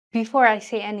Before I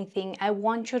say anything, I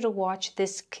want you to watch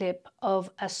this clip of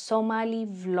a Somali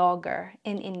vlogger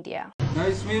in India.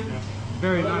 Nice meal.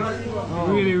 Very nice.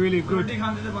 Oh. Really, really good. Where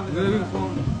are you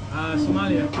from?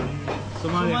 Somalia.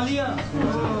 Somalia.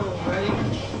 Oh,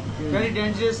 very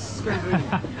dangerous country.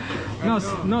 No,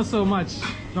 not so much.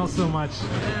 Not so much.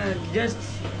 Just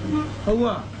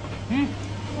Hawa.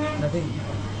 Nothing.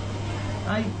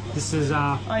 This is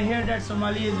I hear that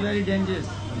Somali is very dangerous.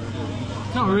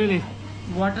 not really.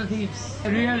 Water thieves.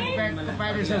 Real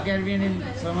Pirates of Caribbean in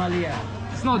Somalia.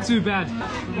 It's not too bad.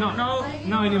 No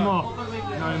anymore.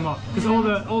 Not anymore. Because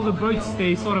all the boats,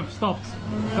 they sort of stopped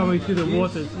coming through the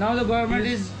waters. Now the government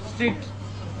is strict.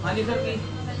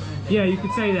 Yeah, you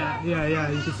could say that. Yeah,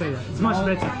 you could say that. It's much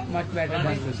better. Much better.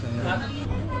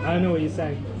 I know what you're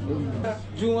saying.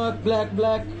 Jumat,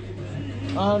 black.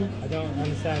 I don't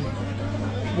understand.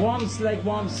 Worms, like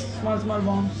worms, small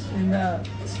worms in the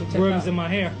Worms in my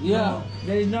hair. Yeah, no,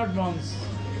 there is not worms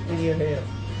in your hair.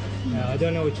 No, I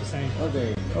don't know what you're saying.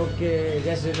 Okay,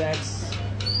 just relax.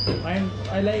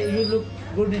 I like you look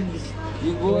good in this.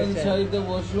 You go inside the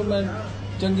washroom and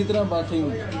changi tarah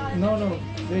bathing. No,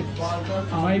 wait.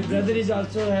 My brother is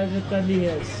also has a curly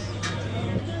hairs.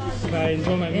 Can I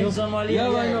enjoy my meal? In Somalia, Yeah,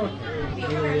 why not?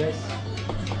 Yes.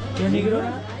 You're Negro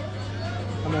na?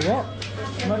 I'm a what?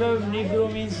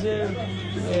 Negro means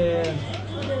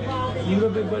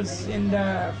Negro peoples in the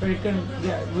African,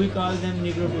 we call them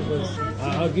Negro peoples.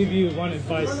 I'll give you one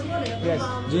advice. Yes.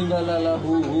 Jingalala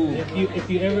hoo. If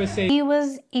you ever say He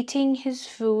was eating his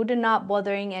food, not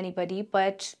bothering anybody,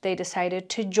 but they decided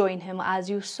to join him, as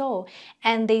you saw.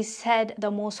 And they said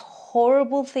the most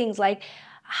horrible things like,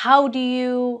 how do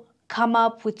you come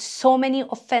up with so many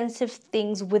offensive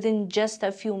things within just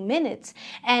a few minutes?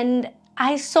 And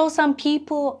I saw some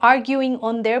people arguing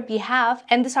on their behalf,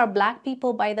 and these are black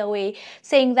people, by the way,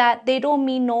 saying that they don't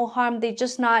mean no harm, they're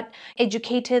just not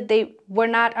educated, they were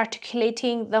not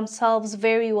articulating themselves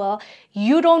very well.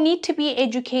 You don't need to be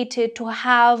educated to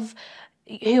have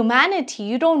humanity.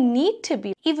 You don't need to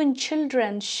be. Even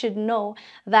children should know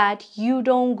that you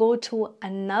don't go to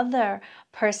another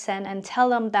person and tell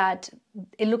them that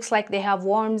it looks like they have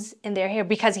worms in their hair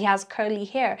because he has curly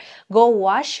hair. Go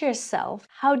wash yourself.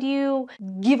 How do you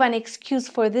give an excuse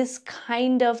for this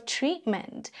kind of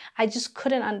treatment? I just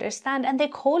couldn't understand. And they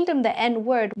called him the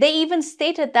N-word. They even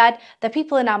stated that the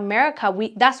people in America,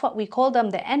 that's what we call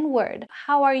them, the N-word.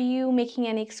 How are you making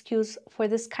an excuse for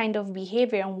this kind of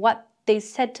behavior? And what they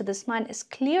said to this man is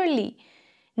clearly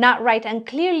not right, and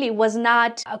clearly was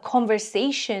not a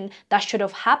conversation that should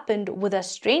have happened with a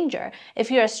stranger. If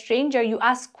you're a stranger, you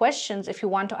ask questions if you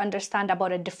want to understand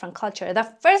about a different culture. The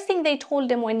first thing they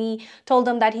told him when he told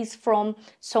them that he's from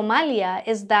Somalia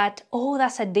is that, oh,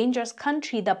 that's a dangerous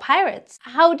country, the pirates.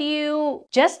 How do you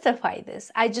justify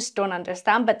this? I just don't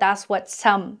understand, but that's what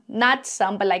not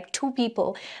some, but like two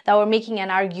people that were making an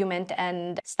argument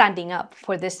and standing up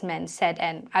for this man said.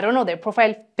 And I don't know, their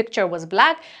profile picture was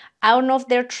black. I don't know if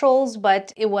they're trolls,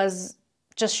 but it was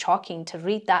just shocking to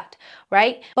read that,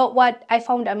 right? But what I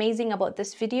found amazing about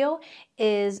this video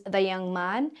is the young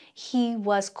man. He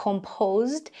was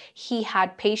composed, he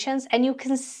had patience, and you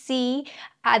can see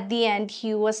at the end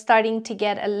he was starting to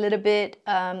get a little bit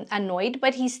annoyed,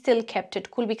 but he still kept it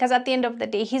cool because at the end of the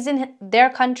day, he's in their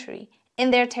country,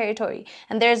 in their territory,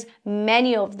 and there's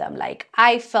many of them. Like,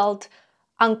 I felt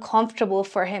uncomfortable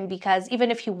for him because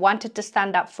even if he wanted to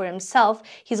stand up for himself,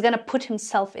 he's going to put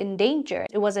himself in danger.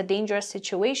 It was a dangerous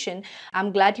situation.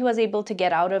 I'm glad he was able to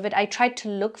get out of it. I tried to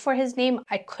look for his name.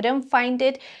 I couldn't find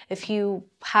it. If you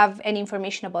have any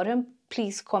information about him,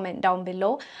 please comment down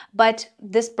below. But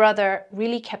this brother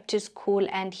really kept his cool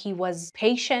and he was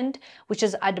patient, which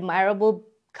is admirable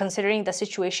considering the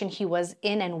situation he was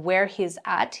in and where he's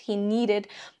at. He needed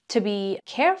to be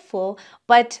careful,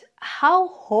 but how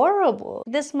horrible.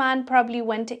 This man probably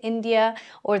went to India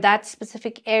or that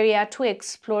specific area to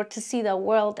explore, to see the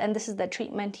world, and this is the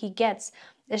treatment he gets.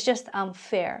 It's just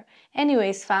unfair.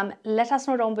 Anyways, fam, let us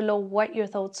know down below what your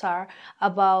thoughts are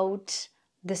about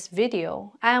this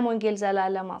video. I am Wongel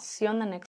Zelalem. I'll see you on the next